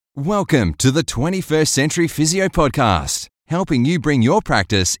Welcome to the 21st Century Physio Podcast, helping you bring your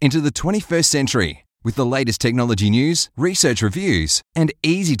practice into the 21st century with the latest technology news, research reviews, and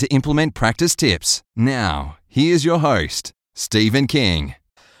easy to implement practice tips. Now, here's your host, Stephen King.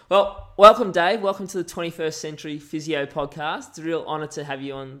 Well, welcome Dave. Welcome to the 21st Century Physio Podcast. It's a real honour to have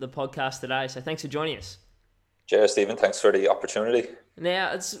you on the podcast today, so thanks for joining us. Cheers, Stephen. Thanks for the opportunity.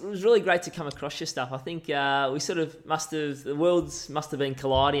 Now, it was really great to come across your stuff. I think the worlds must have been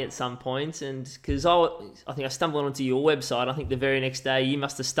colliding at some point, and because I think I stumbled onto your website. I think the very next day you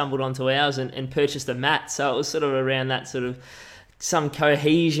must have stumbled onto ours and purchased a mat. So it was sort of around that sort of some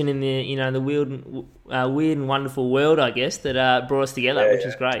cohesion in the weird and wonderful world, I guess, that brought us together, which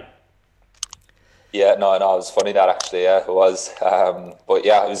is great. Yeah, no, it was funny that actually. Yeah, it was. But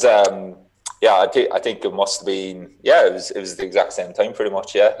yeah, it was. I think it must have been. Yeah, it was the exact same time, pretty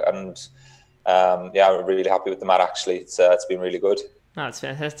much. Yeah, and I'm really happy with the mat. Actually, it's been really good. No, it's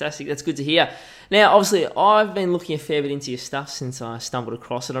fantastic. That's good to hear. Now, obviously, I've been looking a fair bit into your stuff since I stumbled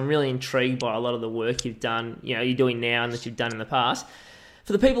across it. I'm really intrigued by a lot of the work you've done. you're doing now and that you've done in the past.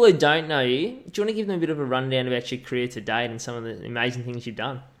 For the people who don't know you, do you want to give them a bit of a rundown about your career to date and some of the amazing things you've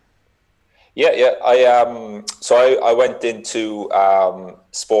done? Yeah. I went into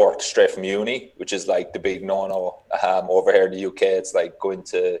sport straight from uni, which is like the big no-no over here in the UK. It's like going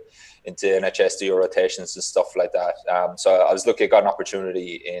into NHS, do your rotations and stuff like that. So I was lucky I got an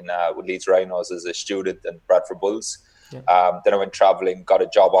opportunity with Leeds Rhinos as a student and Bradford Bulls. Yeah. Then I went travelling, got a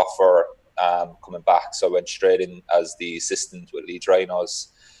job offer coming back. So I went straight in as the assistant with Leeds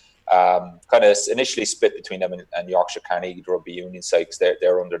Rhinos. Kind of initially split between them and Yorkshire Carnegie, the rugby union side, because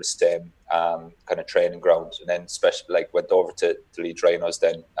they're under the same kind of training ground, and then went over to Leeds Rhinos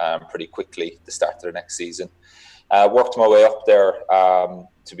then pretty quickly to start the next season. Worked my way up there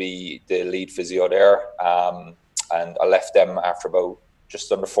to be the lead physio there, and I left them after about just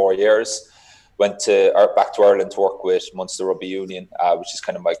under 4 years. Went back to Ireland to work with Munster Rugby Union, which is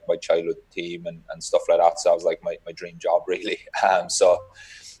kind of my childhood team and stuff like that. So I was like my dream job really.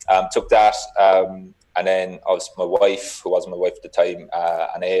 Took that, and then my wife, who was my wife at the time,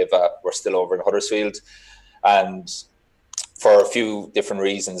 and Ava were still over in Huddersfield, and for a few different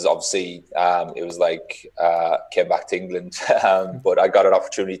reasons, obviously, it was came back to England, but I got an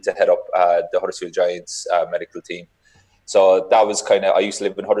opportunity to head up the Huddersfield Giants medical team. So that was I used to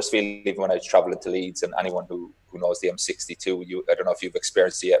live in Huddersfield even when I was travelling to Leeds, and anyone who knows the M62, I don't know if you've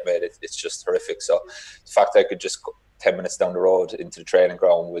experienced it yet, mate, it's just horrific. So the fact I could just 10 minutes down the road into the training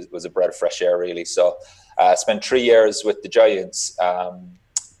ground was a breath of fresh air, really. So I spent 3 years with the Giants,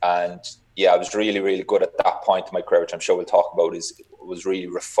 and yeah, I was really, really good at that point in my career, which I'm sure we'll talk about, was really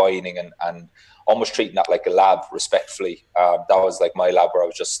refining and almost treating that like a lab, respectfully. That was like my lab where I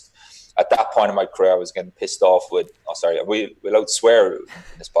was just, at that point in my career, I was getting pissed off with. Oh, sorry, are we allowed to swear in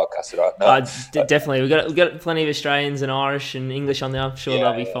this podcast or not? No, definitely. We've got plenty of Australians and Irish and English on there. I'm sure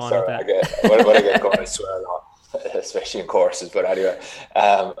they'll be fine with that. When I get going, I swear a lot, especially in courses. But anyway,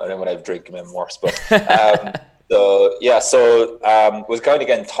 and then when I have drink, I'm even worse. But was kind of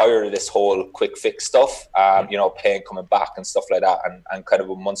getting tired of this whole quick fix stuff. Pain coming back and stuff like that, and kind of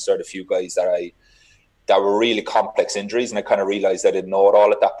a Munster had a few guys that were really complex injuries, and I kind of realised I didn't know it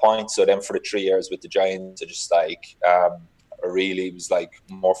all at that point. So then for the 3 years with the Giants, I just I really was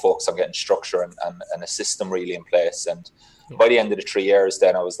more focused on getting structure and a system really in place. And by the end of the 3 years,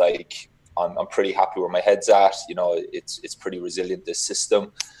 then I was I'm pretty happy where my head's at. It's pretty resilient, this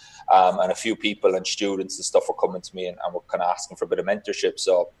system. And a few people and students and stuff were coming to me and were kind of asking for a bit of mentorship.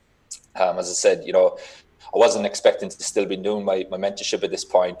 So as I said, I wasn't expecting to still be doing my mentorship at this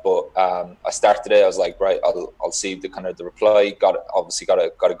point, but I started it. I was like, right, I'll see the reply. Got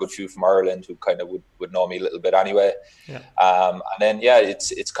a good few from Ireland who kind of would know me a little bit anyway. Yeah. And then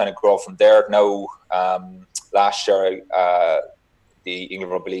it's kind of grown from there. Now last year, the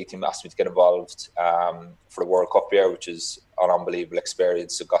England Rugby League team asked me to get involved for the World Cup here, which is an unbelievable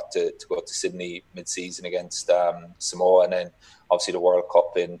experience. So got to go to Sydney mid-season against Samoa, and then obviously the World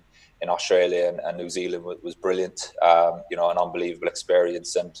Cup in Australia and New Zealand was brilliant. An unbelievable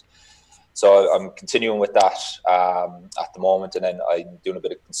experience. And so I'm continuing with that at the moment, and then I'm doing a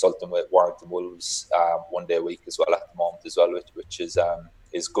bit of consulting with Warrington Wolves 1 day a week as well at the moment as well, which is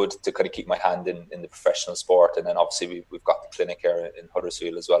good to kind of keep my hand in the professional sport. And then obviously we've got the clinic here in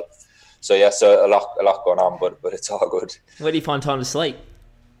Huddersfield as well. So a lot going on, but it's all good. Where do you find time to sleep?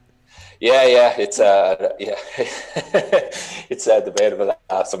 Yeah, it's it's debatable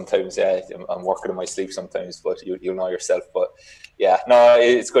sometimes. Yeah, I'm working in my sleep sometimes, but you'll know yourself. But yeah, no,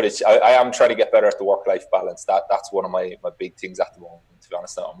 it's good. I am trying to get better at the work-life balance. That's one of my big things at the moment. To be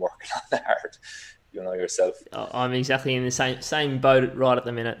honest, I'm working on that hard. yourself. I'm exactly in the same boat right at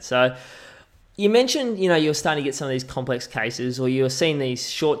the minute. So you mentioned, you're starting to get some of these complex cases, or you're seeing these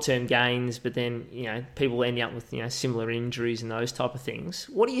short-term gains, but then, people ending up with, similar injuries and those type of things.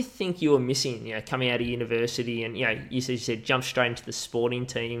 What do you think you were missing, coming out of university and, you said jump straight into the sporting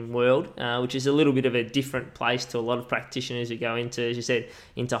team world, which is a little bit of a different place to a lot of practitioners who go into, as you said,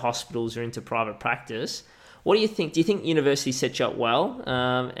 into hospitals or into private practice. What do you think? Do you think university set you up well?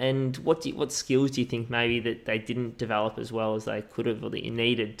 And what skills do you think maybe that they didn't develop as well as they could have, or that you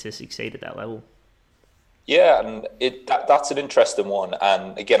needed to succeed at that level? Yeah, and that's an interesting one.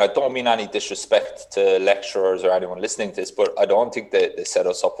 And again, I don't mean any disrespect to lecturers or anyone listening to this, but I don't think they set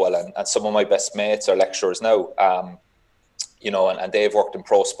us up well. And some of my best mates are lecturers now, and they've worked in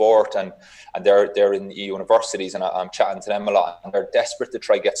pro sport and they're in universities, and I'm chatting to them a lot, and they're desperate to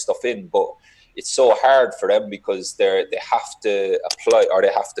try get stuff in, but it's so hard for them because they have to apply, or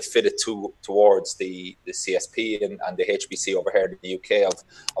they have to fit it towards the CSP and the HBC over here in the UK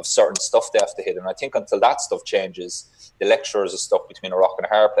of certain stuff they have to hit. And I think until that stuff changes, the lecturers are stuck between a rock and a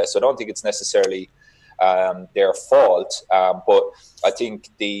hard place. So I don't think it's necessarily their fault, but I think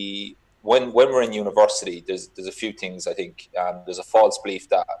when we're in university, there's a few things. I think there's a false belief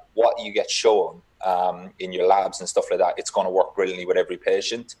that what you get shown in your labs and stuff like that, it's going to work brilliantly with every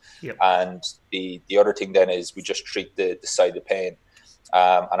patient. Yep. And the other thing then is we just treat the side of pain.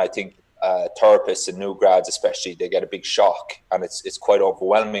 And I think therapists and new grads especially, they get a big shock, and it's quite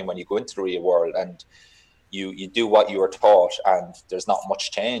overwhelming when you go into the real world and you do what you were taught, and there's not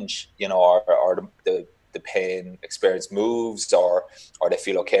much change, or the pain experience moves, or they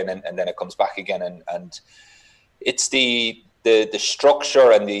feel okay, and then it comes back again, and it's the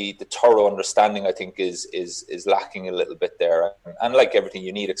structure and the thorough understanding, I think, is lacking a little bit there. And like everything,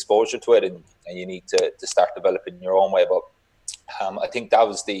 you need exposure to it, and you need to start developing your own way. But I think that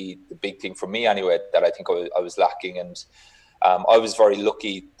was the big thing for me anyway, that I think I was lacking. And I was very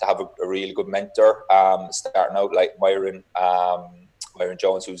lucky to have a really good mentor starting out, like Myron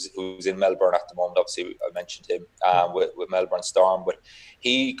Jones, who's in Melbourne at the moment. Obviously, I mentioned him with Melbourne Storm, but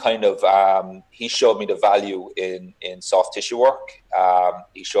he kind of he showed me the value in soft tissue work.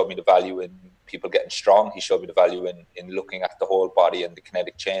 He showed me the value in people getting strong. He showed me the value in looking at the whole body and the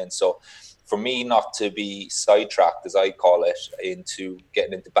kinetic chain. So for me not to be sidetracked, as I call it, into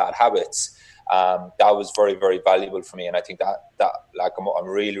getting into bad habits, that was very, very valuable for me. And I think that like I'm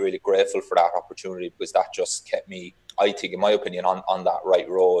really, really grateful for that opportunity, because that just kept me, I think, in my opinion, on that right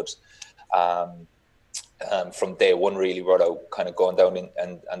road from day one, really, without kind of going down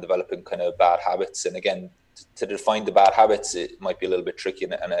and developing kind of bad habits. And again, to define the bad habits, it might be a little bit tricky.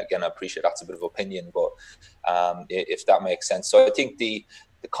 And again, I appreciate that's a bit of opinion, but if that makes sense. So I think the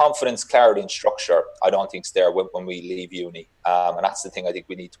confidence, clarity and structure, I don't think is there when we leave uni. And that's the thing I think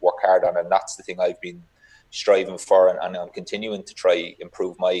we need to work hard on. And that's the thing I've been striving for, and I'm continuing to try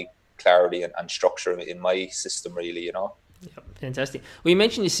improve my clarity and structure in my system, really, Yep, fantastic. Well, you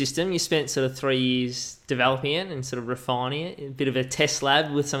mentioned your system. You spent sort of 3 years developing it and sort of refining it. A bit of a test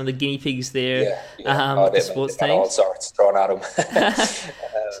lab with some of the guinea pigs there. The sports teams. All sorts thrown at them.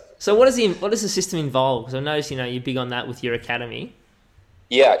 So what does the system involve? Because I noticed, you're big on that with your academy.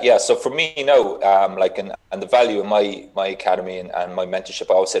 Yeah. So for me, and the value of my academy and my mentorship,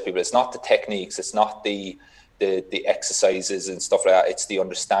 I always say to people, it's not the techniques, it's not the exercises and stuff like that. It's the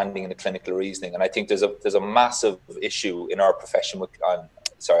understanding and the clinical reasoning. And I think there's a massive issue in our profession with.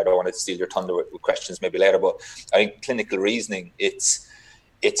 Sorry, I don't want to steal your thunder with questions maybe later, but I think clinical reasoning, it's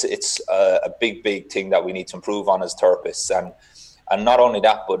a big thing that we need to improve on as therapists. And not only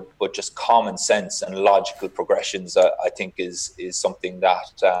that, but just common sense and logical progressions, I think is something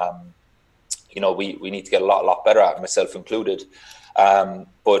that we need to get a lot better at, myself included.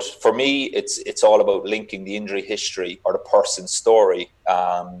 But for me, it's all about linking the injury history, or the person's story,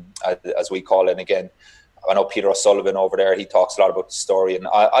 as we call it. And again, I know Peter O'Sullivan over there, he talks a lot about the story. And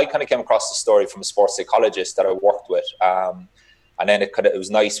I kind of came across the story from a sports psychologist that I worked with. And then it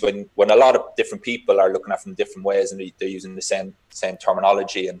was nice when a lot of different people are looking at it from different ways, and they're using the same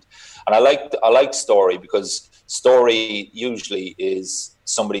terminology. And I like story, because story usually is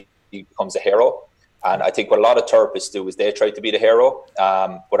somebody who becomes a hero. And I think what a lot of therapists do is they try to be the hero,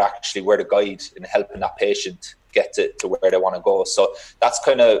 but actually we're the guide in helping that patient get to where they want to go. So that's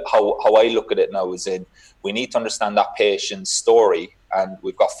kind of how I look at it now, is in we need to understand that patient's story. And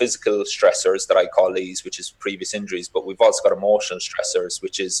we've got physical stressors that I call these, which is previous injuries, but we've also got emotional stressors,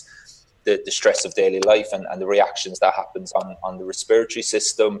 which is the stress of daily life and the reactions that happens on the respiratory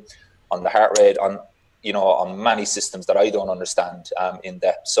system, on the heart rate, on many systems that I don't understand in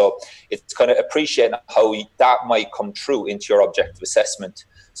depth. So it's kind of appreciating how that might come through into your objective assessment.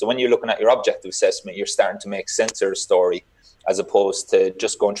 So when you're looking at your objective assessment, you're starting to make sense of the story, as opposed to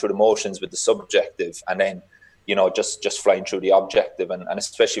just going through the motions with the subjective and then, just flying through the objective. And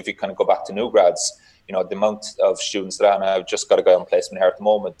especially if you kind of go back to new grads, the amount of students that I've just got a guy on placement here at the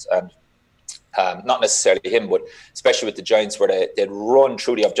moment, and not necessarily him, but especially with the Giants, where they'd run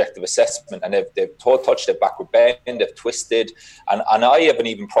through the objective assessment and they've touched it backward bend, they've twisted, and I haven't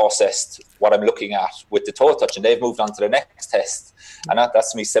even processed what I'm looking at with the toe touch, and they've moved on to the next test, and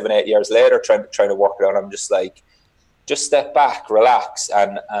that's me 7-8 years later trying to work it out. I'm just like, just step back, relax,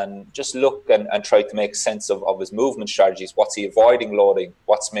 and just look and try to make sense of his movement strategies. What's he avoiding loading?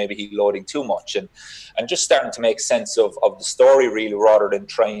 What's maybe he loading too much? And just starting to make sense of the story, really, rather than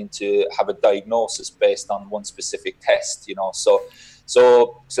trying to have a diagnosis based on one specific test,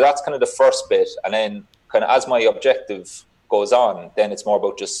 So that's kind of the first bit. And then kind of as my objective goes on, then it's more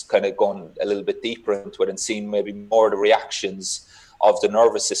about just kind of going a little bit deeper into it and seeing maybe more of the reactions of the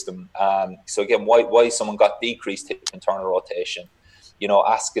nervous system. So again, why someone got decreased hip internal rotation,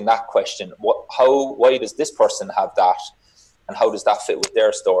 asking that question, why does this person have that, and how does that fit with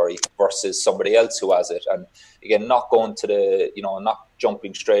their story versus somebody else who has it? And again, not going to not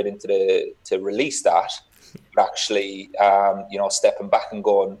jumping straight into to release that, but actually, stepping back and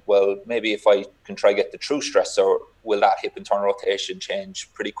going, well, maybe if I can try get the true stressor, will that hip internal rotation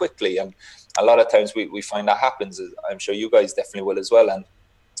change pretty quickly? And a lot of times we find that happens. I'm sure you guys definitely will as well.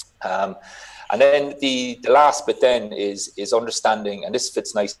 And then the last bit then is understanding, and this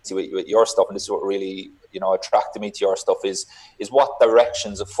fits nicely with your stuff, and this is what really attracted me to your stuff, is what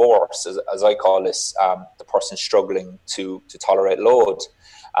directions of force, as I call this, the person struggling to tolerate load.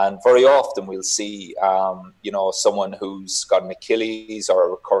 And very often we'll see, someone who's got an Achilles or a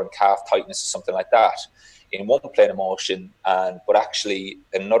recurrent calf tightness or something like that in one plane of motion, but actually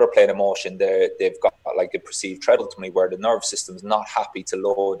in another plane of motion, they've got like a perceived treadle to me, where the nervous system is not happy to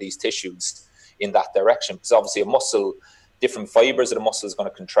load these tissues in that direction, because obviously a muscle, different fibers of the muscle is going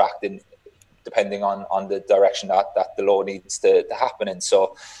to contract in depending on the direction that the load needs to happen in.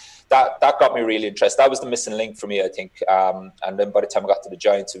 So that got me really interested. That was the missing link for me, I think. And then by the time I got to the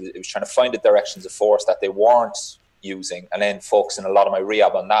Giants, it was trying to find the directions of force that they weren't using, and then focusing a lot of my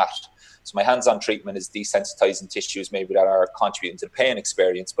rehab on that. So my hands-on treatment is desensitizing tissues maybe that are contributing to the pain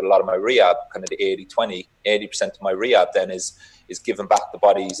experience, but a lot of my rehab, kind of the 80-20, 80% of my rehab then is giving back the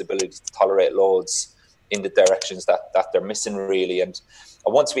body's ability to tolerate loads in the directions that they're missing, really. And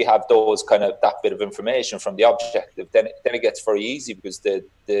once we have those that bit of information from the objective, then it gets very easy, because the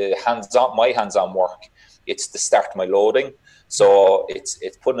my hands-on work, it's the start my loading. So it's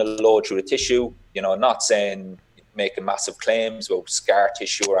putting a load through the tissue, not saying making massive claims about scar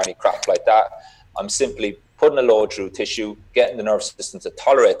tissue or any crap like that. I'm simply putting a load through tissue, getting the nervous system to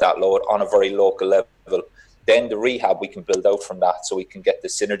tolerate that load on a very local level. Then the rehab, we can build out from that, so we can get the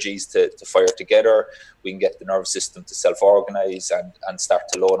synergies to fire together. We can get the nervous system to self-organize and start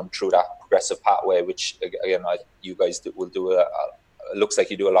to load them through that progressive pathway, which again, you guys will do it looks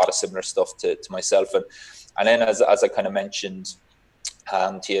like you do a lot of similar stuff to myself. And then as I kind of mentioned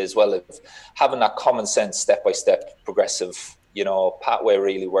to you as well, of having that common sense step-by-step progressive pathway,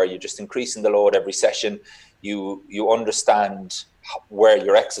 really, where you're just increasing the load every session. You understand where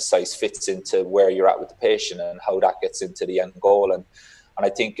your exercise fits into where you're at with the patient and how that gets into the end goal. And I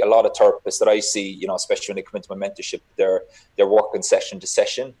think a lot of therapists that I see, especially when they come into my mentorship, they're working session to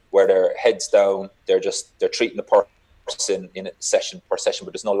session, where their heads down, they're treating the person in a session per session,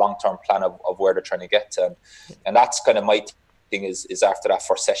 but there's no long-term plan of where they're trying to get to. And that's kind of my thing is after that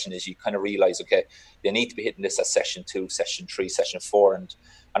first session, is you kind of realize, okay, they need to be hitting this at session 2, session 3, session 4, and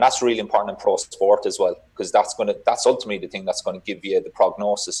that's really important in pro sport as well, because that's ultimately the thing that's going to give you the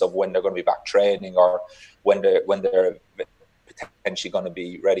prognosis of when they're going to be back training, or when they're potentially going to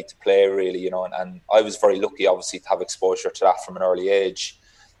be ready to play, really. And I was very lucky, obviously, to have exposure to that from an early age,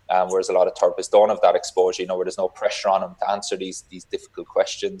 whereas a lot of therapists don't have that exposure, where there's no pressure on them to answer these difficult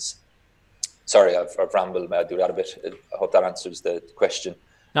questions. Sorry, I've rambled. I'll do that a bit. I hope that answers the question.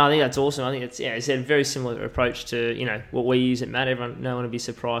 No, I think that's awesome. I think it's a very similar approach to what we use at Matt. No one would be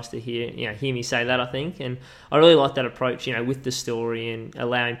surprised to hear me say that, I think. And I really like that approach, with the story, and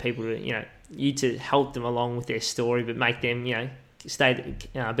allowing people to you to help them along with their story, but make them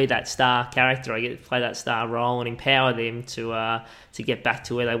be that star character, play that star role, and empower them to get back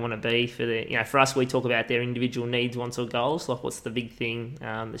to where they want to be. For us, we talk about their individual needs, wants, or goals. Like, what's the big thing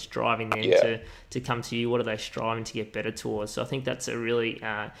that's driving them to come to you? What are they striving to get better towards? So I think that's a really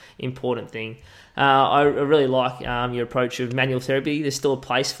important thing. I really like your approach of manual therapy. There's still a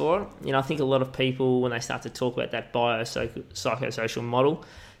place for it. I think a lot of people, when they start to talk about that biopsychosocial model,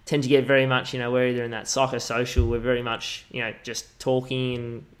 tend to get very much, we're either in that psychosocial, we're very much, just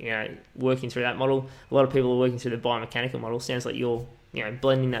talking and, working through that model. A lot of people are working through the biomechanical model. Sounds like you're,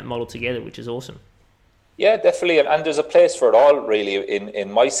 blending that model together, which is awesome. Yeah, definitely. And there's a place for it all, really,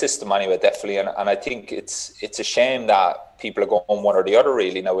 in my system anyway, definitely. And I think it's a shame that people are going one or the other,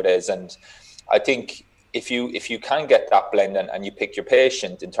 really, nowadays. And I think if you can get that blend and you pick your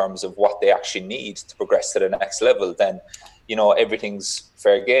patient in terms of what they actually need to progress to the next level, then everything's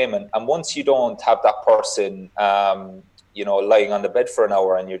fair game. And once you don't have that person lying on the bed for an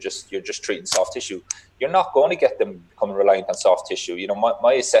hour and you're just treating soft tissue, you're not going to get them becoming reliant on soft tissue.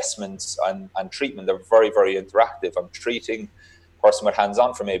 My assessments and treatment are very, very interactive. I'm treating a person with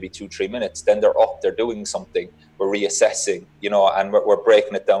hands-on for maybe 2-3 minutes, then they're up, they're doing something, we're reassessing, and we're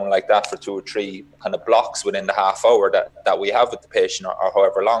breaking it down like that for 2 or 3 kind of blocks within the half hour that we have with the patient, or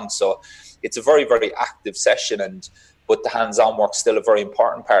however long. So it's a very, very active session, but the hands-on work's still a very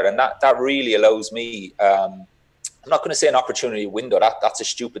important part, and that really allows me, I'm not going to say an opportunity window, that's a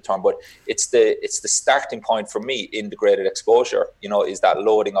stupid term, but it's the starting point for me. Integrated exposure, is that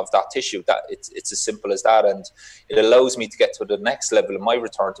loading of that tissue. That it's as simple as that, and it allows me to get to the next level in my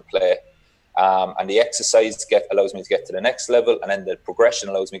return to play. And the exercise allows me to get to the next level, and then the progression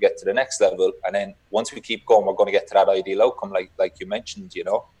allows me to get to the next level. And then once we keep going, we're going to get to that ideal outcome, like you mentioned,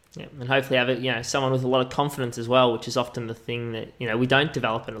 Yeah, and hopefully have it, someone with a lot of confidence as well, which is often the thing that we don't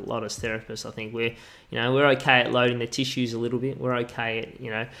develop in a lot as therapists. I think we're okay at loading the tissues a little bit. We're okay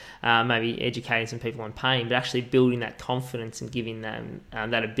at maybe educating some people on pain, but actually building that confidence and giving them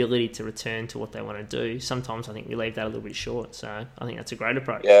that ability to return to what they want to do. Sometimes I think we leave that a little bit short. So I think that's a great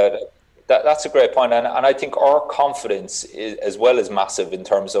approach. Yeah, that's a great point, and I think our confidence as well is massive in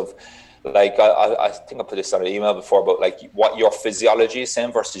terms of. Like I think I put this on an email before, but like what your physiology is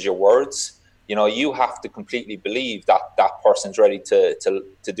saying versus your words. You have to completely believe that person's ready to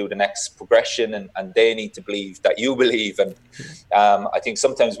do the next progression, and they need to believe that you believe. And I think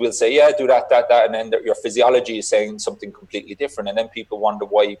sometimes we'll say, yeah, do that, and then your physiology is saying something completely different, and then people wonder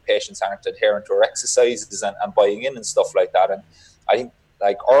why patients aren't adhering to our exercises and buying in and stuff like that. And I think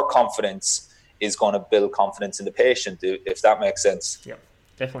like our confidence is going to build confidence in the patient, if that makes sense. Yeah.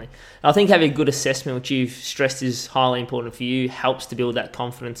 Definitely. I think having a good assessment, which you've stressed is highly important for you, helps to build that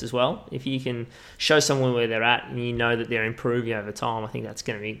confidence as well. If you can show someone where they're at and you know that they're improving over time, I think that's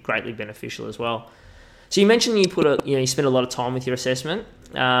going to be greatly beneficial as well. So you mentioned you spend a lot of time with your assessment.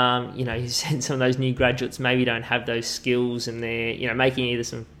 You said some of those new graduates maybe don't have those skills and they're making either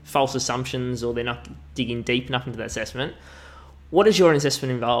some false assumptions or they're not digging deep enough into that assessment. What does your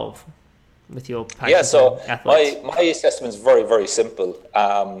assessment involve with your patients? So athletes? my assessment is very, very simple.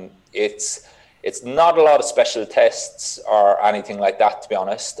 It's not a lot of special tests or anything like that, to be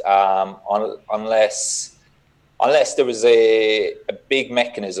honest, unless there was a big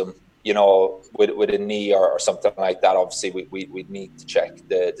mechanism, with a knee or something like that. Obviously we'd need to check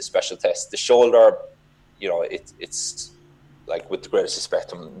the special test. The shoulder, it's like, with the greatest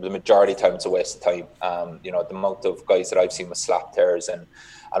respect, the majority of the time it's a waste of time. The amount of guys that I've seen with slap tears and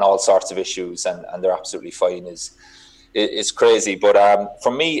all sorts of issues, and they're absolutely fine is crazy. But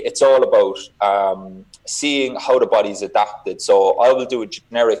for me, it's all about seeing how the body's adapted. So I will do a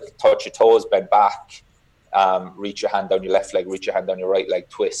generic touch your toes, bend back, reach your hand down your left leg, reach your hand down your right leg,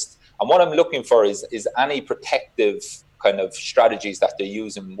 twist. And what I'm looking for is any protective kind of strategies that they're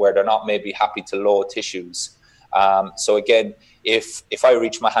using where they're not maybe happy to load tissues. So again, if I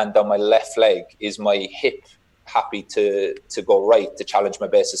reach my hand down my left leg, is my hip happy to go right, to challenge my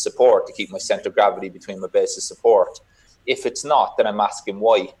base of support, to keep my center of gravity between my base of support? If it's not, then I'm asking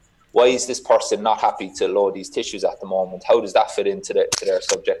why. Why is this person not happy to load these tissues at the moment? How does that fit into their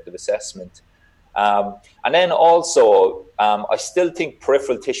subjective assessment? And then also, I still think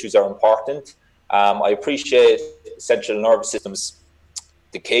peripheral tissues are important. I appreciate central nervous system's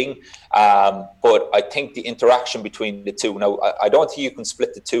the king, but I think the interaction between the two, now I don't think you can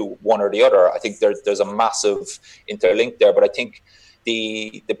split the two, one or the other. I think there's a massive interlink there, but I think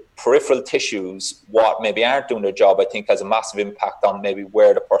the peripheral tissues, what maybe aren't doing their job, I think has a massive impact on maybe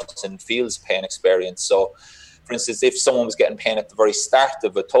where the person feels pain experience. So for instance, if someone was getting pain at the very start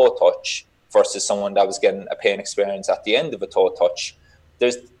of a toe touch versus someone that was getting a pain experience at the end of a toe touch,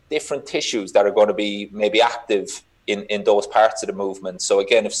 there's different tissues that are going to be maybe active in those parts of the movement. So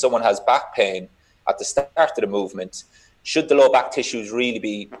again, if someone has back pain at the start of the movement, should the low back tissues really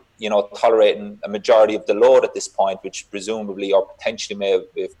be, tolerating a majority of the load at this point, which presumably or potentially may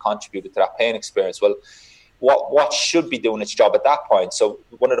have contributed to that pain experience? Well, what should be doing its job at that point? So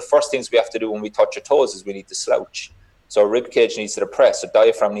one of the first things we have to do when we touch our toes is we need to slouch. So our rib cage needs to depress, our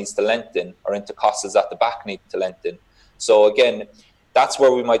diaphragm needs to lengthen, our intercostals at the back need to lengthen. So again, that's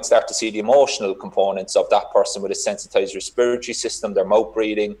where we might start to see the emotional components of that person with a sensitized respiratory system, their mouth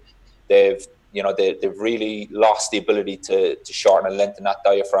breathing. They've really lost the ability to shorten and lengthen that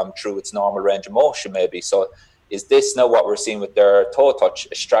diaphragm through its normal range of motion, maybe. So is this now what we're seeing with their toe touch,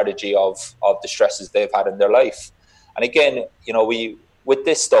 a strategy of the stresses they've had in their life? And again, with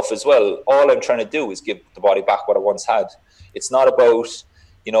this stuff as well, all I'm trying to do is give the body back what it once had. It's not about,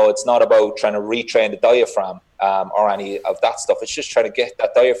 trying to retrain the diaphragm or any of that stuff. It's just trying to get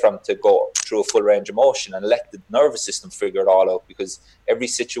that diaphragm to go through a full range of motion and let the nervous system figure it all out, because every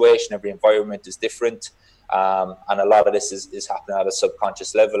situation, every environment is different. And a lot of this is happening at a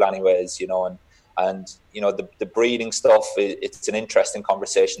subconscious level anyways, and the breathing stuff, it's an interesting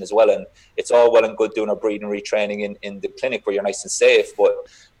conversation as well. And it's all well and good doing a breathing retraining in the clinic where you're nice and safe, but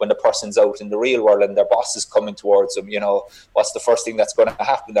when the person's out in the real world and their boss is coming towards them, what's the first thing that's going to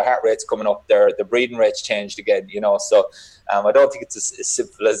happen? Their heart rate's coming up, their breathing rate's changed again, so I don't think it's as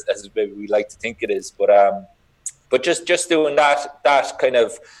simple as maybe we like to think it is, but just doing that kind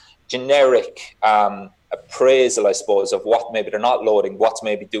of generic appraisal, I suppose, of what maybe they're not loading, what's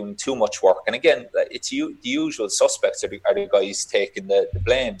maybe doing too much work. And again, it's the usual suspects are the guys taking the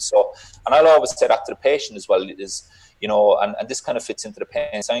blame. So, and I'll always say that to the patient as well, is, and this kind of fits into the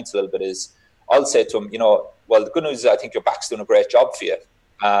pain science a little bit, is I'll say to them, well, the good news is I think your back's doing a great job for you.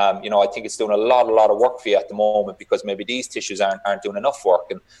 I think it's doing a lot of work for you at the moment, because maybe these tissues aren't doing enough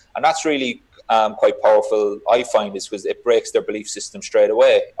work. And that's really quite powerful, I find, is because it breaks their belief system straight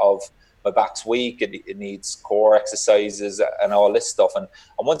away of, my back's weak, it needs core exercises and all this stuff. And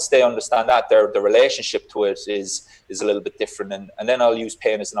once they understand that, the relationship to it is a little bit different. And then I'll use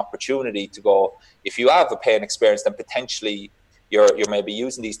pain as an opportunity to go, if you have a pain experience, then potentially you're maybe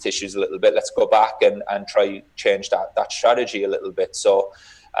using these tissues a little bit. Let's go back and try change that strategy a little bit. So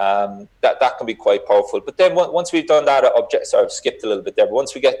that can be quite powerful. But then once we've done that I've skipped a little bit there, but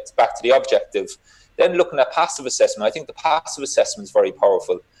once we get back to the objective, then looking at passive assessment, I think the passive assessment is very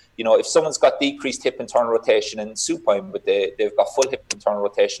powerful. If someone's got decreased hip internal rotation in supine, but they've got full hip internal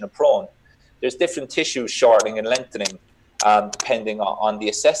rotation in prone, there's different tissues shortening and lengthening depending on the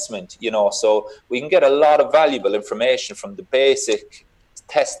assessment, so we can get a lot of valuable information from the basic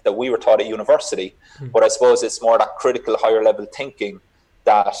test that we were taught at university. But I suppose it's more that critical higher level thinking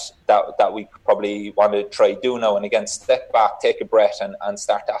that we probably want to try do now. And again, step back, take a breath and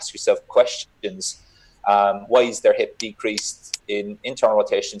start to ask yourself questions. Why is their hip decreased in internal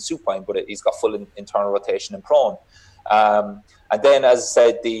rotation supine, but he's got full internal rotation in prone? And then, as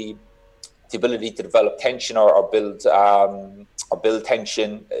I said, the ability to develop tension or build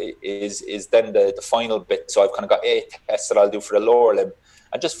tension is then the final bit. So I've kind of got 8 tests that I'll do for the lower limb,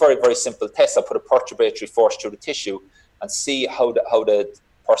 and just very, very simple tests. I'll put a perturbatory force through the tissue and see how the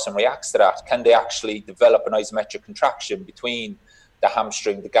person reacts to that. Can they actually develop an isometric contraction between the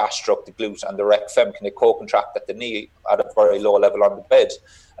hamstring, the gastroc, the glute, and the rec fem? Can they co-contract at the knee at a very low level on the bed?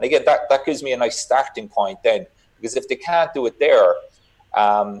 And again, that gives me a nice starting point then, because if they can't do it there,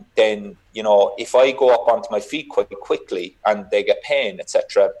 then, if I go up onto my feet quite quickly and they get pain,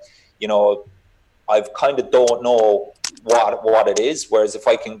 etc., I've kind of don't know what it is. Whereas if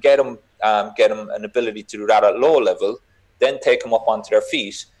I can get them an ability to do that at low level, then take them up onto their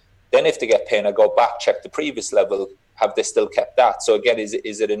feet, then if they get pain, I go back, check the previous level. Have they still kept that? So again, is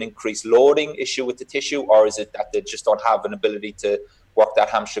it an increased loading issue with the tissue, or is it that they just don't have an ability to work that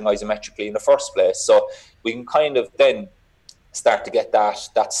hamstring isometrically in the first place? So we can kind of then start to get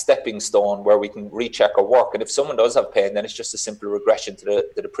that stepping stone where we can recheck our work. And if someone does have pain, then it's just a simple regression to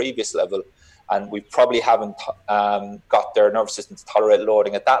the previous level. And we probably haven't got their nervous system to tolerate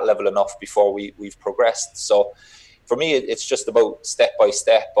loading at that level enough before we've progressed. So for me, it's just about step by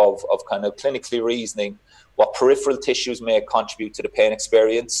step of kind of clinically reasoning what peripheral tissues may contribute to the pain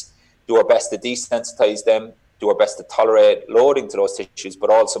experience, do our best to desensitize them, do our best to tolerate loading to those tissues, but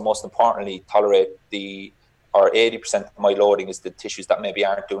also, most importantly, tolerate 80% of my loading is the tissues that maybe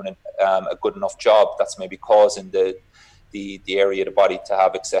aren't doing a good enough job, that's maybe causing the area of the body to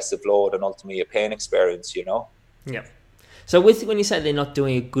have excessive load and ultimately a pain experience, Yeah. So when you say they're not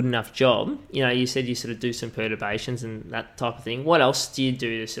doing a good enough job, you said you sort of do some perturbations and that type of thing. What else do you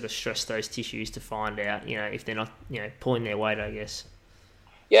do to sort of stress those tissues to find out, if they're not, pulling their weight, I guess?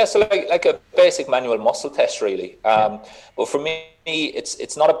 Yeah, so like a basic manual muscle test, really. But for me,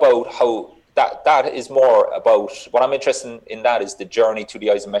 it's not about how that is more about what I'm interested in. That is the journey to the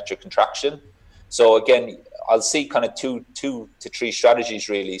isometric contraction. So again, I'll see kind of two to three strategies,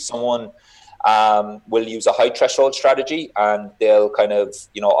 really. Someone will use a high threshold strategy, and they'll kind of,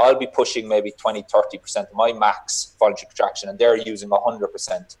 I'll be pushing maybe 20-30% of my max voluntary contraction, and they're using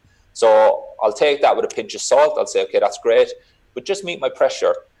 100%. So I'll take that with a pinch of salt. I'll say, okay, that's great. but just meet my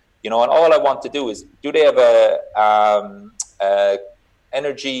pressure, and all I want to do is, do they have a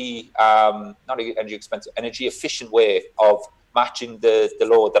energy, not energy expensive, energy efficient way of matching the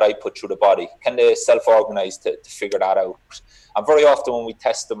load that I put through the body? Can they self-organize to figure that out? And very often when we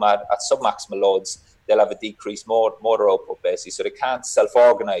test them at sub-maximal loads, they'll have a decreased motor output, basically. So they can't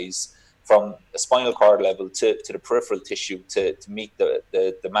self-organize from the spinal cord level to the peripheral tissue to meet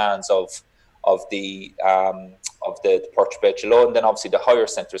the demands of the perturbator load. And then obviously the higher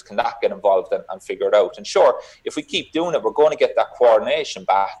centers can not get involved and figure it out. And sure, if we keep doing it, we're going to get that coordination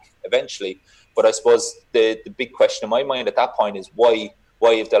back eventually. But I suppose the big question in my mind at that point is why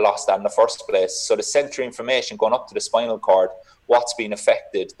have they lost that in the first place? So the sensory information going up to the spinal cord, what's been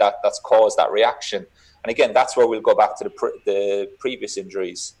affected that's caused that reaction? And again, that's where we'll go back to the previous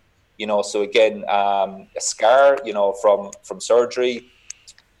injuries. So again, a scar, from surgery,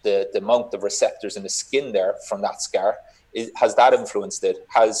 the amount of receptors in the skin there from that scar, has that influenced it?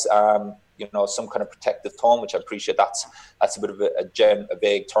 Has some kind of protective tone, which I appreciate that's a bit of a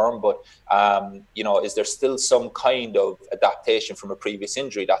vague term, but is there still some kind of adaptation from a previous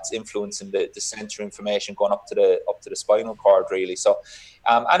injury that's influencing the sensory information going up to the spinal cord, really? So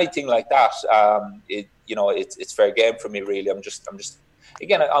anything like that, it's fair game for me, really. I'm just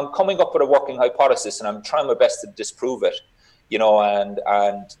again, I'm coming up with a working hypothesis and I'm trying my best to disprove it. And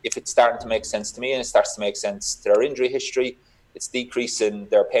if it's starting to make sense to me and it starts to make sense to their injury history, it's decreasing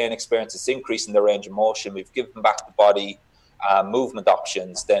their pain experience, it's increasing their range of motion, we've given back the body movement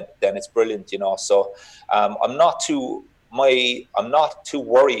options, then it's brilliant, So I'm not too worried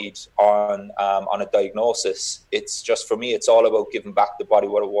on a diagnosis. It's just, for me, it's all about giving back the body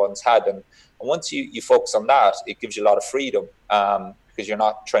what it once had. And once you focus on that, it gives you a lot of freedom. Because you're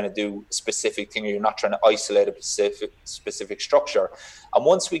not trying to do a specific thing, or you're not trying to isolate a specific structure. And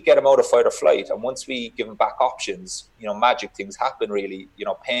once we get them out of fight or flight, and once we give them back options, magic things happen, really.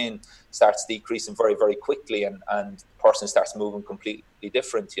 Pain starts decreasing very, very quickly, and the person starts moving completely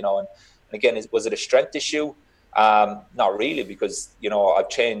different, And again, was it a strength issue? Not really, because, I've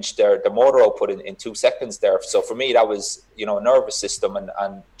changed the motor output in 2 seconds there. So for me, that was, a nervous system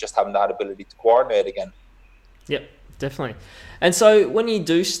and just having that ability to coordinate again. Yep. Definitely. And so when you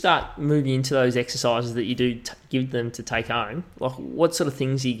do start moving into those exercises that you do give them to take home, like what sort of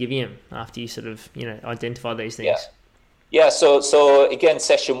things are you giving them after you sort of, identify these things? Yeah. So again,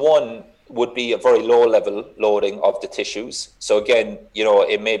 session 1 would be a very low level loading of the tissues. So again,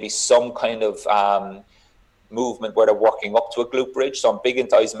 it may be some kind of movement where they're working up to a glute bridge. So I'm big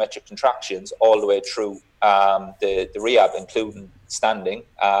into isometric contractions all the way through the rehab, including standing.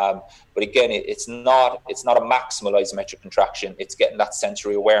 But again, it's not a maximal isometric contraction. It's getting that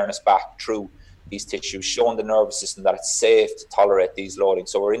sensory awareness back through these tissues, showing the nervous system that it's safe to tolerate these loadings.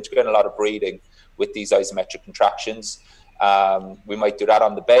 So we're integrating a lot of breathing with these isometric contractions. We might do that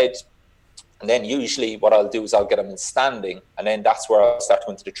on the bed. And then usually what I'll do is I'll get them in standing, and then that's where I'll start to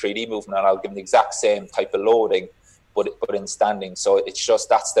go into the 3D movement, and I'll give them the exact same type of loading, but in standing. So it's just,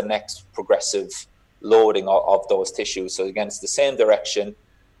 that's the next progressive loading of those tissues. So again, it's the same direction,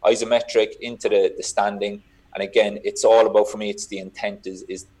 isometric into the standing. And again, it's all about, for me, it's the intent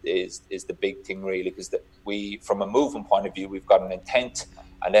is the big thing, really, because we, from a movement point of view, we've got an intent,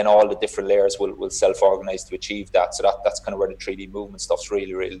 and then all the different layers will self-organize to achieve that. So that's kind of where the 3D movement stuff's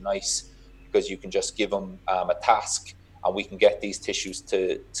really, really nice, because you can just give them a task, and we can get these tissues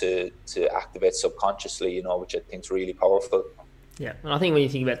to activate subconsciously, which I think is really powerful. Yeah, and I think when you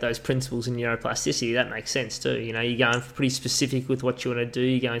think about those principles in neuroplasticity, that makes sense too. You're going pretty specific with what you want to do.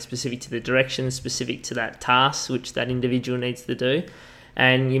 You're going specific to the direction, specific to that task which that individual needs to do.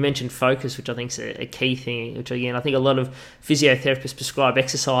 And you mentioned focus, which I think is a key thing, which again, I think a lot of physiotherapists prescribe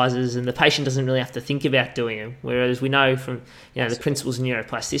exercises and the patient doesn't really have to think about doing them. Whereas we know from the principles of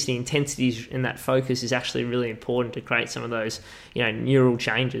neuroplasticity, intensity in that focus is actually really important to create some of those neural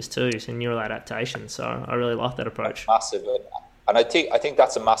changes too, so neural adaptations. So I really like that approach. Massive. And I think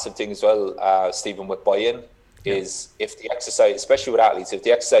that's a massive thing as well, Stephen, with buy-in, is if the exercise, especially with athletes, if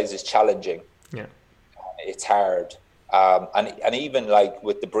the exercise is challenging, it's hard. And even like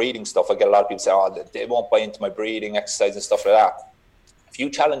with the breathing stuff, I get a lot of people say, they won't buy into my breathing exercise and stuff like that. If you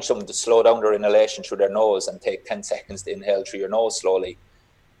challenge someone to slow down their inhalation through their nose and take 10 seconds to inhale through your nose slowly,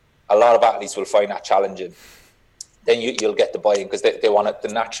 a lot of athletes will find that challenging. Then you'll get the buy-in, because they want to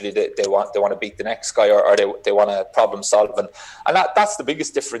naturally they want to beat the next guy, or they want to problem solve, and that's the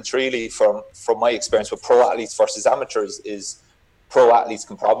biggest difference really from my experience with pro athletes versus amateurs is pro athletes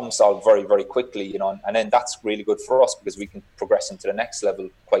can problem solve very, very quickly, and then that's really good for us because we can progress into the next level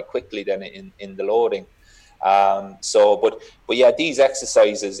quite quickly then in the loading. But yeah, these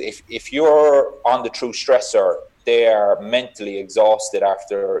exercises, if you're on the true stressor, they are mentally exhausted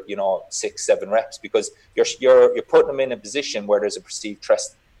after 6-7 reps, because you're putting them in a position where there's a perceived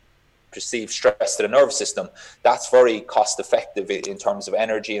stress to the nervous system. That's very cost effective in terms of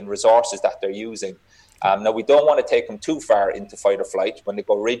energy and resources that they're using. Now, we don't want to take them too far into fight or flight when they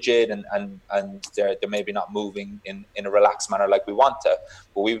go rigid and they're maybe not moving in a relaxed manner like we want to.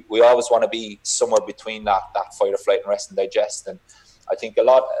 But we always want to be somewhere between that fight or flight and rest and digest. And I think a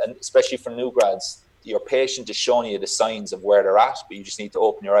lot, and especially for new grads, your patient is showing you the signs of where they're at, but you just need to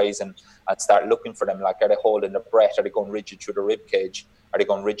open your eyes and start looking for them. Like, are they holding their breath? Are they going rigid through the rib cage? Are they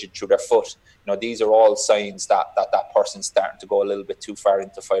going rigid through their foot? These are all signs that person's starting to go a little bit too far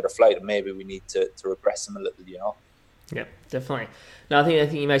into fight or flight, and maybe we need to regress them a little, Yeah, definitely. No, I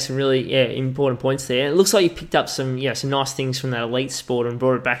think you make some really important points there. It looks like you picked up some nice things from that elite sport and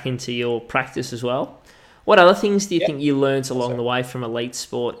brought it back into your practice as well. What other things do you think you learnt along the way from elite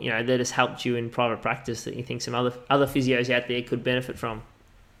sport, that has helped you in private practice that you think some other physios out there could benefit from?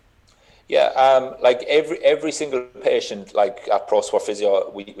 Yeah, like every single patient, like at Pro Sport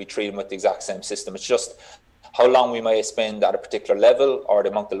Physio, we treat them with the exact same system. It's just how long we may spend at a particular level or the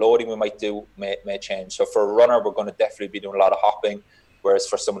amount of loading we might do may change. So for a runner, we're going to definitely be doing a lot of hopping, whereas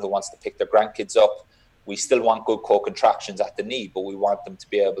for someone who wants to pick their grandkids up, we still want good co-contractions at the knee, but we want them to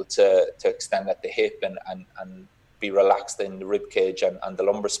be able to extend at the hip and be relaxed in the rib cage and the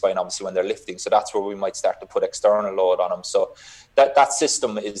lumbar spine, obviously, when they're lifting. So that's where we might start to put external load on them. So that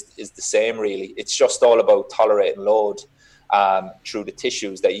system is the same, really. It's just all about tolerating load through the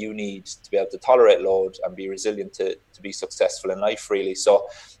tissues that you need to be able to tolerate load and be resilient to be successful in life, really. So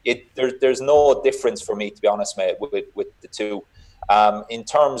there's no difference for me, to be honest, mate, with the two. In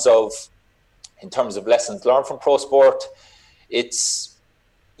terms of lessons learned from pro sport, that's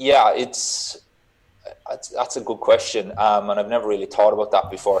a good question, and I've never really thought about that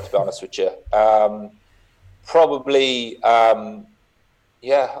before, to be honest with you.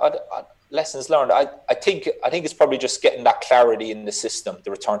 Lessons learned. I think it's probably just getting that clarity in the system, the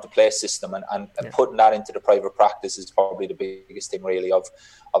return to play system, and putting that into the private practice is probably the biggest thing, really, of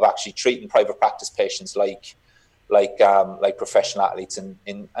actually treating private practice patients like professional athletes, and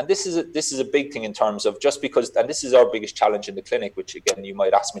this is a big thing in terms of, just because, and this is our biggest challenge in the clinic, which again you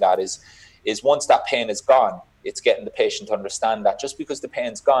might ask me that, is once that pain is gone, it's getting the patient to understand that just because the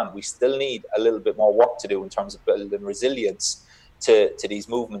pain's gone, we still need a little bit more work to do in terms of building resilience to these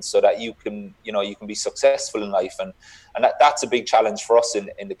movements, so that you can be successful in life, and that's a big challenge for us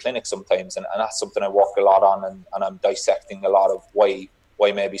in the clinic sometimes, and that's something I work a lot on, and I'm dissecting a lot of why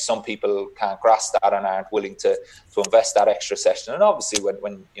maybe some people can't grasp that and aren't willing to invest that extra session. And obviously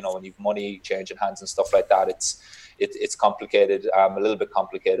when you've money changing hands and stuff like that, it's complicated, a little bit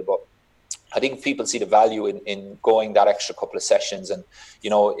complicated, but I think people see the value in going that extra couple of sessions. And,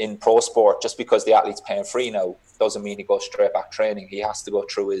 in pro sport, just because the athlete's paying free now doesn't mean he goes straight back training. He has to go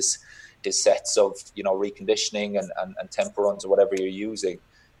through his sets of, reconditioning and tempo runs or whatever you're using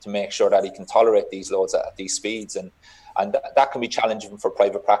to make sure that he can tolerate these loads at these speeds. And that can be challenging for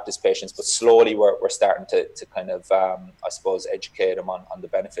private practice patients, but slowly we're starting to kind of, I suppose, educate them on the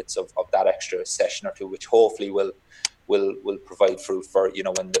benefits of that extra session or two, which hopefully will provide fruit for,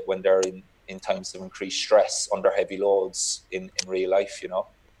 when they're in times of increased stress under heavy loads in real life,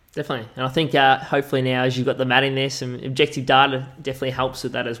 Definitely. And I think hopefully now, as you've got the mat in there, some objective data definitely helps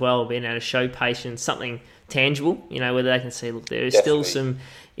with that as well, being able to show patients something tangible, whether they can see, look, there is still some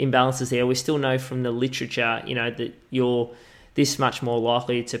imbalances there. We still know from the literature, that you're this much more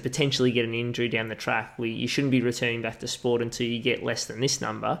likely to potentially get an injury down the track. You shouldn't be returning back to sport until you get less than this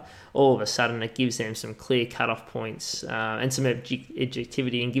number. All of a sudden, it gives them some clear cut-off points and some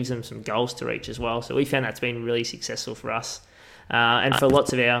objectivity, and gives them some goals to reach as well. So we found that's been really successful for us. And for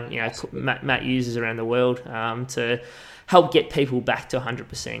lots of our mat users around the world, to help get people back to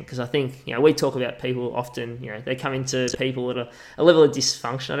 100%. Because I think, we talk about people often, they come into people at a level of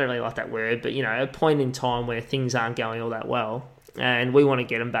dysfunction. I don't really like that word, but, a point in time where things aren't going all that well. And we want to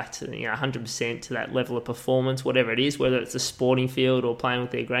get them back to 100% to that level of performance, whatever it is, whether it's a sporting field or playing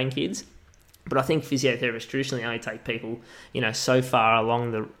with their grandkids. But I think physiotherapists traditionally only take people, so far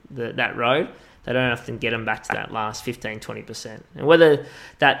along that road. They don't often get them back to that last 15, 20%. And whether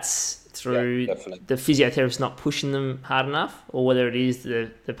that's through the physiotherapist not pushing them hard enough, or whether it is the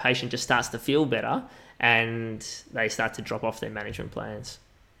patient just starts to feel better and they start to drop off their management plans.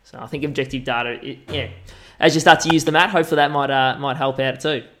 So I think objective data, as you start to use the mat, hopefully that might help out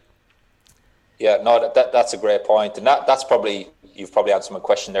too. Yeah, no, that's a great point. And that's probably, you've probably answered my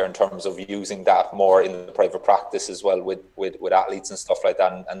question there in terms of using that more in the private practice as well with athletes and stuff like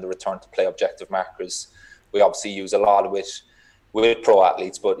that, and the return to play objective markers. We obviously use a lot with pro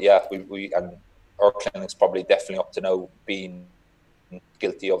athletes, but we and our clinic's probably definitely up to now being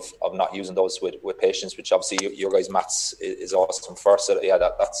guilty of not using those with patients, which obviously your guys' maths is awesome first. So yeah,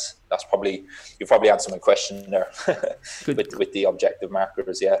 that's probably, you probably answered my question there with the objective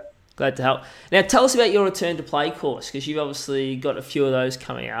markers. Yeah. Glad to help. Now, tell us about your return to play course, because you've obviously got a few of those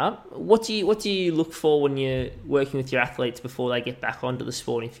coming up. What do you look for when you're working with your athletes before they get back onto the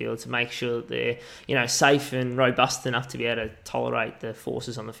sporting field to make sure that they're safe and robust enough to be able to tolerate the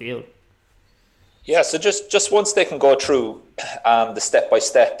forces on the field? Yeah, so just once they can go through the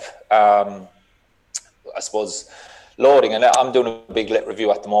step-by-step, I suppose, loading, and I'm doing a big lit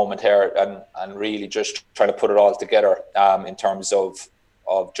review at the moment here, and really just trying to put it all together in terms of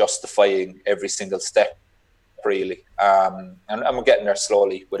justifying every single step, really. And we're getting there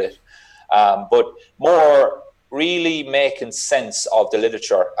slowly with it. But more really making sense of the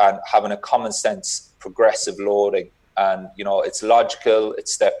literature and having a common sense progressive loading. And, it's logical,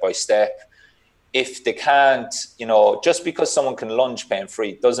 it's step-by-step. If they can't, just because someone can lunge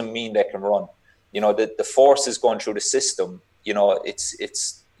pain-free doesn't mean they can run. The force is going through the system.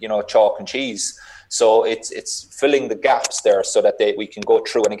 It's chalk and cheese. So it's filling the gaps there so that we can go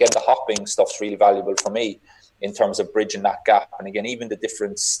through. And again, the hopping stuff's really valuable for me in terms of bridging that gap. And again, even the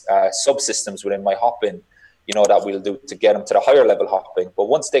different subsystems within my hopping, that we'll do to get them to the higher level hopping. But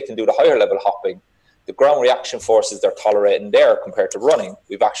once they can do the higher level hopping, the ground reaction forces they're tolerating there compared to running,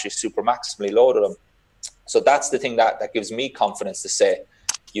 we've actually super maximally loaded them. So that's the thing that gives me confidence to say,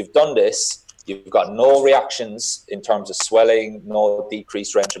 you've done this, you've got no reactions in terms of swelling, no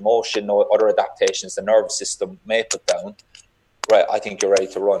decreased range of motion, no other adaptations the nervous system may put down. Right, I think you're ready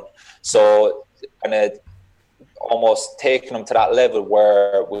to run. So, and almost taking them to that level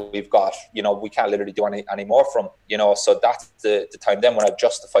where we've got, we can't literally do any more from, so that's the time then when I've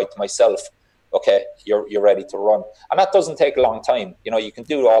justified to myself, okay, you're ready to run. And that doesn't take a long time. You can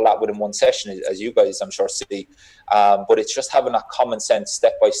do all that within one session, as you guys, I'm sure, see. But it's just having that common sense,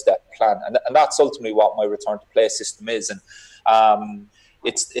 step-by-step plan. And that's ultimately what my return to play system is. And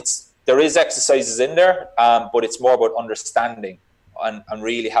there is exercises in there, but it's more about understanding and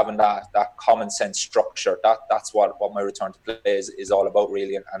really having that common sense structure. That's what my return to play is all about,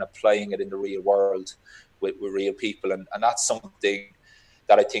 really, and applying it in the real world with real people. And that's something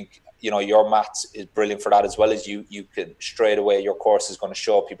that I think, your maths is brilliant for that, as well as you can straight away, your course is going to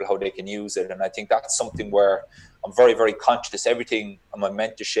show people how they can use it. And I think that's something where I'm very, very conscious. Everything on my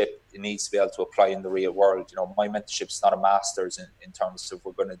mentorship, it needs to be able to apply in the real world. My mentorship is not a master's in terms of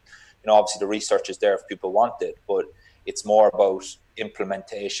we're going to, obviously the research is there if people want it, but it's more about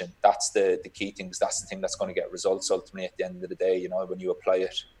implementation. That's the key things. That's the thing that's going to get results ultimately at the end of the day, when you apply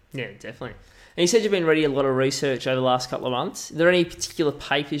it. Yeah, definitely. And you said you've been reading a lot of research over the last couple of months. Are there any particular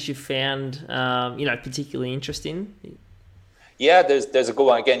papers you've found, particularly interesting? Yeah, there's a good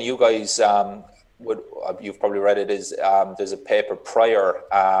one. Again, you guys, you've probably read it. There's a paper Pryor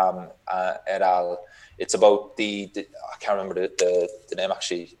et al. It's about I can't remember the name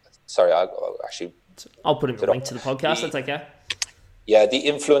actually. Sorry, I'll put in the link to the podcast. That's okay. Yeah, the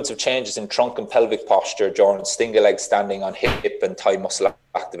influence of changes in trunk and pelvic posture during single leg standing on hip and thigh muscle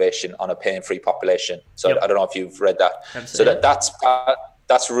activation on a pain-free population. So yep. I don't know if you've read that. Absolutely. So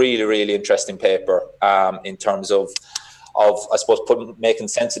that's really, really interesting paper in terms of I suppose making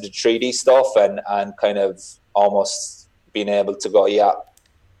sense of the 3D stuff and kind of almost being able to go, yeah,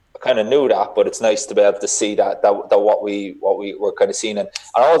 I kind of knew that, but it's nice to be able to see that what we were kind of seeing, and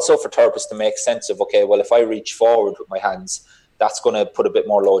also for therapists to make sense of, okay, well, if I reach forward with my hands, that's going to put a bit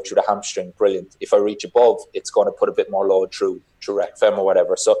more load through the hamstring. Brilliant. If I reach above, it's going to put a bit more load through rec fem or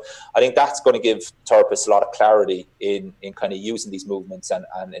whatever. So I think that's going to give therapists a lot of clarity in kind of using these movements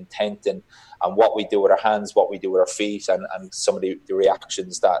and intent and what we do with our hands, what we do with our feet, and some of the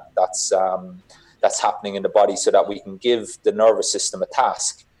reactions that's happening in the body, so that we can give the nervous system a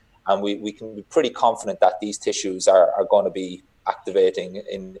task, and we can be pretty confident that these tissues are going to be activating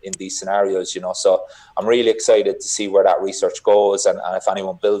in these scenarios, so I'm really excited to see where that research goes and if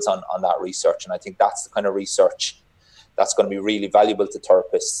anyone builds on that research. And I think that's the kind of research that's going to be really valuable to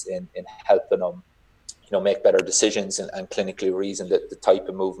therapists in helping them make better decisions and clinically reason the type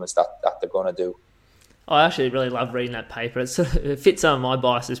of movements that they're going to do. I actually really love reading that paper. It fits some of my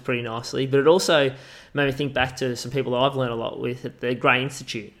biases pretty nicely, but it also made me think back to some people that I've learned a lot with at the Gray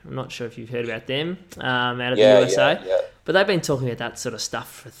Institute. I'm not sure if you've heard about them out of the USA. Yeah. But they've been talking about that sort of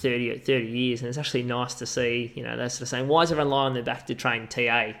stuff for 30 years, and it's actually nice to see, they're sort of saying, why is everyone lying on their back to train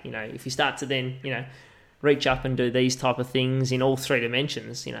TA? If you start to then, reach up and do these type of things in all three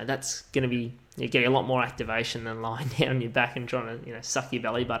dimensions, that's going to be getting a lot more activation than lying down on your back and trying to, suck your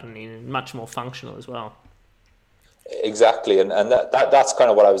belly button in, and much more functional as well. Exactly, and that's kind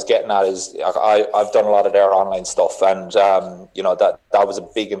of what I was getting at. Is I've done a lot of their online stuff, and that was a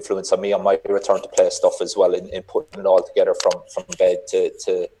big influence on me on my return to play stuff as well, in putting it all together from bed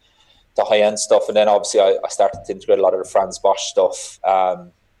to high end stuff. And then obviously I started to integrate a lot of the Franz Bosch stuff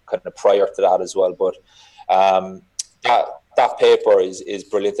kind of prior to that as well. But that paper is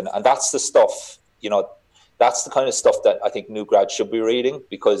brilliant, and that's the stuff, that's the kind of stuff that I think new grads should be reading,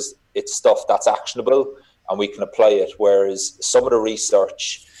 because it's stuff that's actionable and we can apply it. Whereas some of the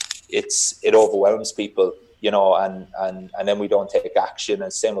research, it overwhelms people, and then we don't take action.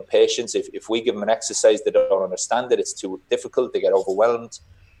 And same with patients. If we give them an exercise, they don't understand it, it's too difficult, they get overwhelmed,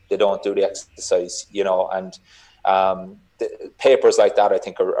 they don't do the exercise, and the papers like that I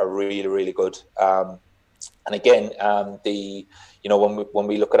think are really, really good. And again, when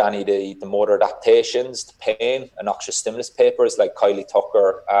we look at any of the motor adaptations, the pain and noxious stimulus papers, like Kylie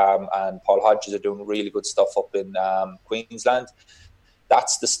Tucker and Paul Hodges are doing really good stuff up in Queensland.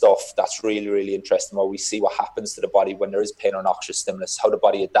 That's the stuff that's really, really interesting, where we see what happens to the body when there is pain or noxious stimulus, how the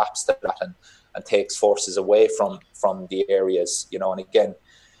body adapts to that and takes forces away from the areas, And again,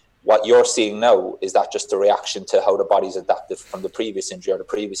 what you're seeing now is that just a reaction to how the body's adapted from the previous injury or the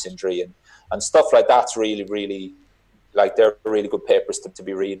previous injury, and stuff like that's really, really, like, they're really good papers to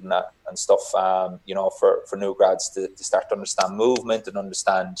be reading that and stuff, for new grads to start to understand movement and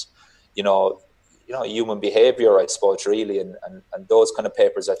understand, human behavior, I suppose, really. And those kind of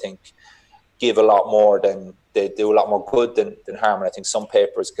papers, I think, give a lot more than they do, a lot more good than harm. And I think some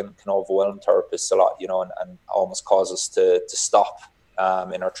papers can overwhelm therapists a lot, and almost cause us to stop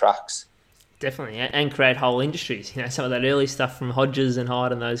in our tracks. Definitely, and create whole industries. Some of that early stuff from Hodges and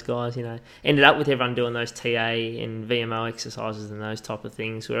Hyde and those guys, ended up with everyone doing those TA and VMO exercises and those type of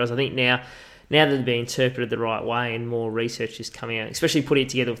things. Whereas I think now that they're being interpreted the right way and more research is coming out, especially putting it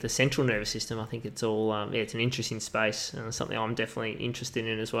together with the central nervous system, I think it's all, it's an interesting space and something I'm definitely interested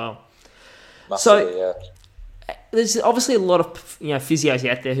in as well. Massively, yeah. There's obviously a lot of physios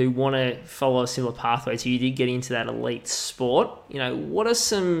out there who want to follow a similar pathway to you did get into that elite sport. What are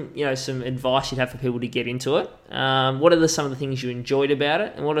some advice you'd have for people to get into it? What are some of the things you enjoyed about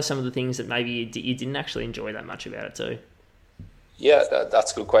it, and what are some of the things that maybe you didn't actually enjoy that much about it too? Yeah,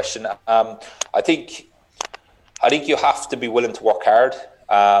 that's a good question. I think you have to be willing to work hard.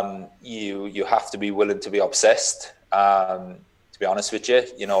 You have to be willing to be obsessed. To be honest with you,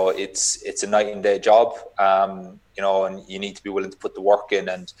 it's a night and day job, and you need to be willing to put the work in.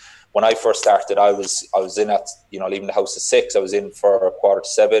 And when I first started, I was in at, leaving the house at 6, I was in for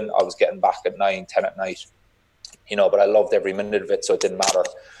 6:45. I was getting back at 9, 10 at night, but I loved every minute of it, so it didn't matter.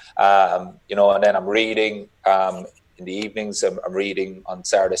 And then I'm reading in the evenings, I'm reading on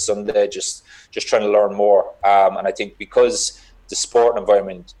Saturday, Sunday, just trying to learn more. And I think because the sport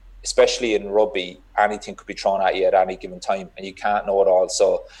environment, especially in rugby, anything could be thrown at you at any given time, and you can't know it all.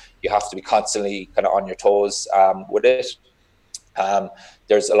 So you have to be constantly kind of on your toes with it.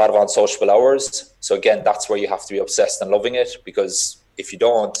 There's a lot of unsociable hours. So again, that's where you have to be obsessed and loving it, because if you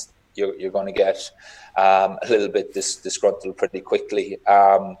don't, you're going to get a little bit disgruntled pretty quickly.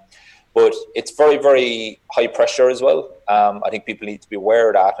 But it's very, very high pressure as well. I think people need to be aware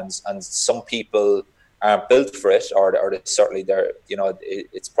of that, and some people aren't built for it, or certainly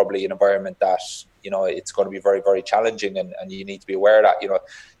it's probably an environment that it's going to be very, very challenging, and you need to be aware of that.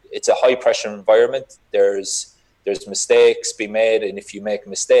 It's a high pressure environment. There's mistakes being made, and if you make a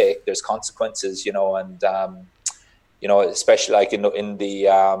mistake, there's consequences. Especially like in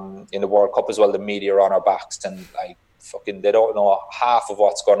the World Cup as well, the media are on our backs, and like fucking they don't know half of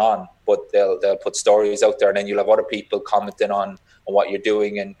what's going on, but they'll put stories out there, and then you'll have other people commenting on what you're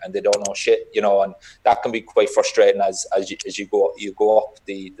doing, and they don't know shit, and that can be quite frustrating as you go up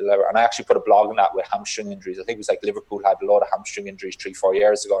the level. And I actually put a blog on that with hamstring injuries. I think it was like Liverpool had a lot of hamstring injuries 3-4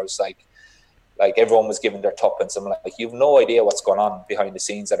 years ago. It's like everyone was giving their tuppence. I'm like, you've no idea what's going on behind the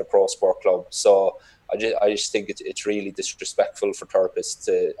scenes at a pro sport club. So I just think it's really disrespectful for therapists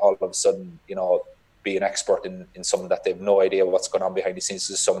to all of a sudden, be an expert in something that they have no idea what's going on behind the scenes.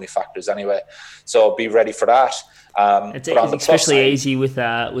 There's so many factors anyway. So be ready for that. It's especially easy with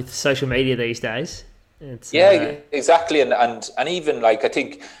social media these days. Exactly. And even like, I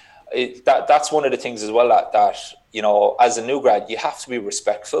think that's one of the things as well that as a new grad, you have to be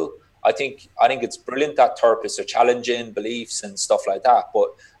respectful. I think it's brilliant that therapists are challenging beliefs and stuff like that. But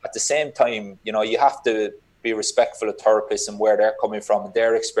at the same time, you have to be respectful of therapists and where they're coming from and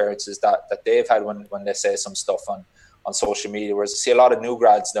their experiences that they've had when they say some stuff on social media. Whereas I see a lot of new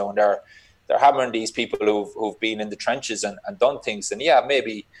grads now, and they're hammering these people who've been in the trenches and done things. And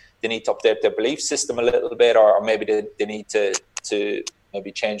maybe they need to update their belief system a little bit, or maybe they need to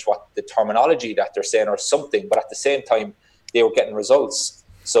maybe change what the terminology that they're saying or something, but at the same time, they were getting results.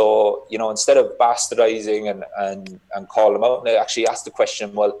 So, instead of bastardizing and call them out, they actually ask the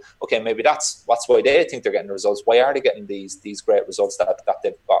question, well, okay, maybe that's why they think they're getting the results. Why are they getting these great results that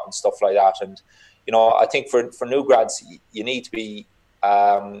they've got and stuff like that? And, I think for new grads, you need to be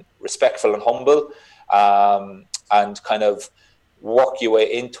respectful and humble, and kind of work your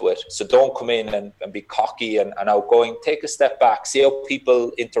way into it. So don't come in and be cocky and outgoing. Take a step back, see how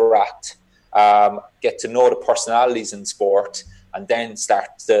people interact, get to know the personalities in sport, and then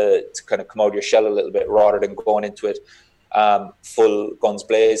start to kind of come out of your shell a little bit rather than going into it full guns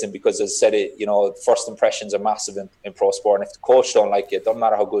blazing. Because as I said, first impressions are massive in pro sport. And if the coach don't like you, it doesn't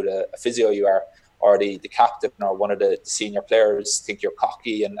matter how good a physio you are, or the captain or one of the senior players think you're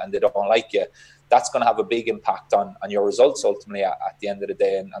cocky and they don't like you, that's going to have a big impact on your results ultimately at the end of the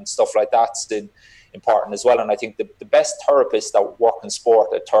day, and stuff like that's important as well. And I think the best therapists that work in sport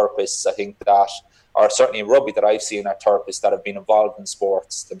are therapists, I think, that are certainly in rugby that I've seen, are therapists that have been involved in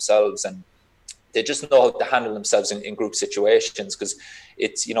sports themselves, and they just know how to handle themselves in group situations. Because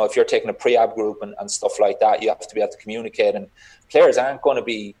it's, if you're taking a pre-ab group and stuff like that, you have to be able to communicate, and players aren't going to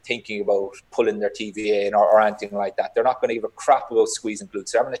be thinking about pulling their TVA in or anything like that. They're not going to give a crap about squeezing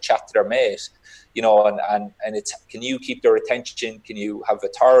glutes. They're having a chat to their mate, and it's, can you keep their attention? Can you have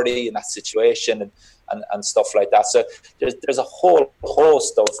authority in that situation and stuff like that? So there's a whole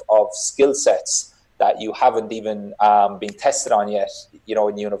host of skill sets that you haven't even been tested on yet,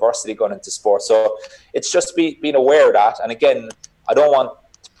 in university going into sport. So it's just being aware of that. And again, I don't want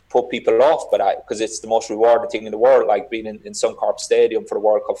to put people off, but because it's the most rewarding thing in the world, like being in Suncorp Stadium for the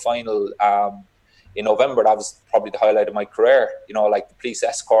World Cup final in November. That was probably the highlight of my career. Like the police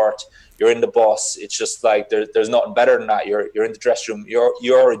escort, you're in the bus. It's just like there's nothing better than that. You're in the dressing room.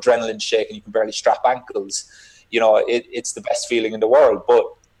 Your adrenaline shaking. You can barely strap ankles. It's the best feeling in the world. But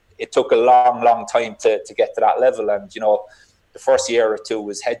it took a long time to get to that level. And, the first year or two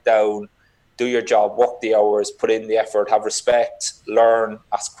was head down, do your job, work the hours, put in the effort, have respect, learn,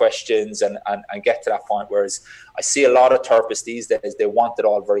 ask questions, and get to that point. Whereas I see a lot of therapists these days, they want it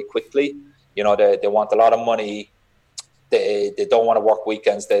all very quickly. They want a lot of money. They don't want to work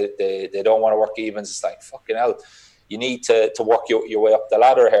weekends. They don't want to work evens. It's like, fucking hell. You need to work your way up the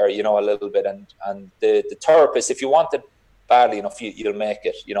ladder here, a little bit. And the therapist, if you want it badly enough, you'll make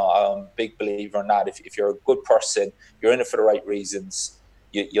it. I'm a big believer in that. If you're a good person, you're in it for the right reasons,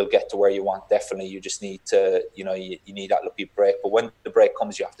 you'll get to where you want. Definitely, you just need to, you need that lucky break. But when the break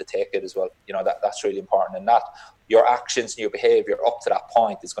comes, you have to take it as well. That's really important. And that your actions and your behaviour up to that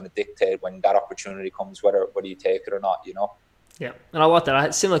point is going to dictate when that opportunity comes, whether you take it or not. Yeah, and I like that. I had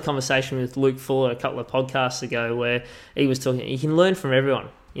a similar conversation with Luke Fuller a couple of podcasts ago where he was talking, you can learn from everyone.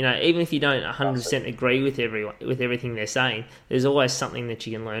 Even if you don't 100% agree with everything they're saying, there's always something that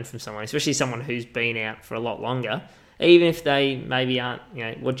you can learn from someone, especially someone who's been out for a lot longer. Even if they maybe aren't,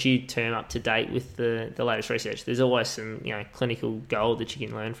 what you term up to date with the latest research, there's always some, clinical gold that you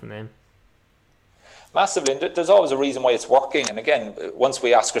can learn from them. Massively. And there's always a reason why it's working. And again, once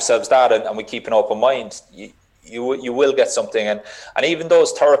we ask ourselves that and we keep an open mind, you will get something. And even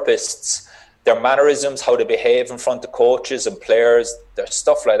those therapists, their mannerisms, how they behave in front of coaches and players, there's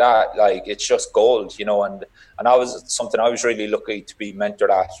stuff like that. Like, it's just gold, and that was something I was really lucky to be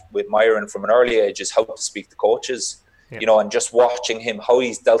mentored at with Myron from an early age, is how to speak to coaches, and just watching him, how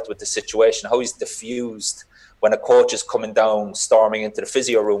he's dealt with the situation, how he's diffused when a coach is coming down, storming into the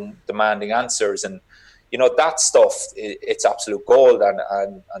physio room, demanding answers. And, that stuff, it's absolute gold.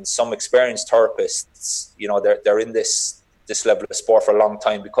 And some experienced therapists, they're in this level of sport for a long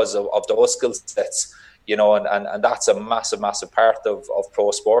time because of those skill sets, and that's a massive part of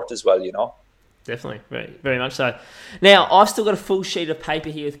pro sport as well. Definitely, very, very much so. Now, I've still got a full sheet of paper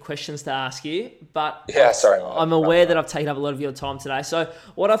here with questions to ask you, but I'm aware that I've taken up a lot of your time today. So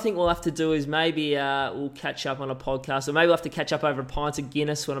what I think we'll have to do is maybe we'll catch up on a podcast, or maybe we'll have to catch up over a pint of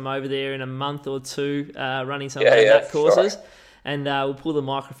Guinness when I'm over there in a month or two running some of that courses. Sure. And we'll pull the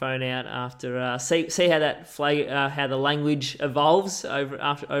microphone out after see how that how the language evolves over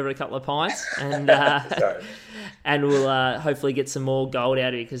a couple of pints, and and we'll hopefully get some more gold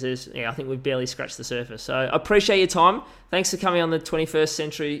out of it, because I think we've barely scratched the surface. So I appreciate your time. Thanks for coming on the 21st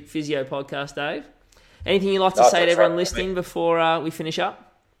Century Physio Podcast, Dave. Anything you'd like to say to everyone listening before we finish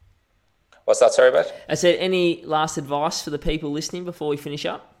up? What's that? Sorry about? I said, any last advice for the people listening before we finish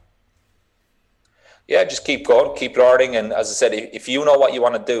up? Yeah, just keep going, keep learning. And as I said, if you know what you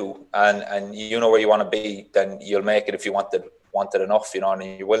want to do and you know where you want to be, then you'll make it. If you want it enough, and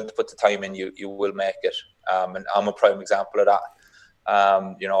you're willing to put the time in, you will make it. And I'm a prime example of that.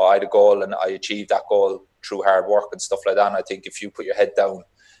 I had a goal and I achieved that goal through hard work and stuff like that. And I think if you put your head down,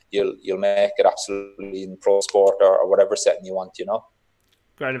 you'll make it absolutely in pro sport or whatever setting you want, you know.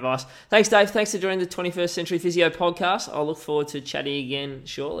 Great advice. Thanks, Dave. Thanks for joining the 21st Century Physio podcast. I'll look forward to chatting again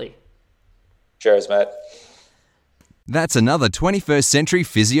shortly. Cheers, mate. That's another 21st Century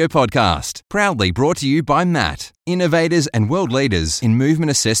Physio podcast, proudly brought to you by Matt, innovators and world leaders in movement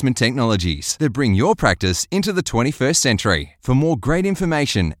assessment technologies that bring your practice into the 21st century. For more great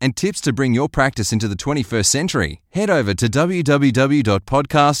information and tips to bring your practice into the 21st century, head over to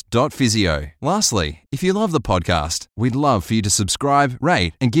www.podcast.physio. Lastly, if you love the podcast, we'd love for you to subscribe,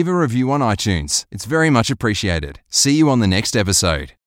 rate, and give a review on iTunes. It's very much appreciated. See you on the next episode.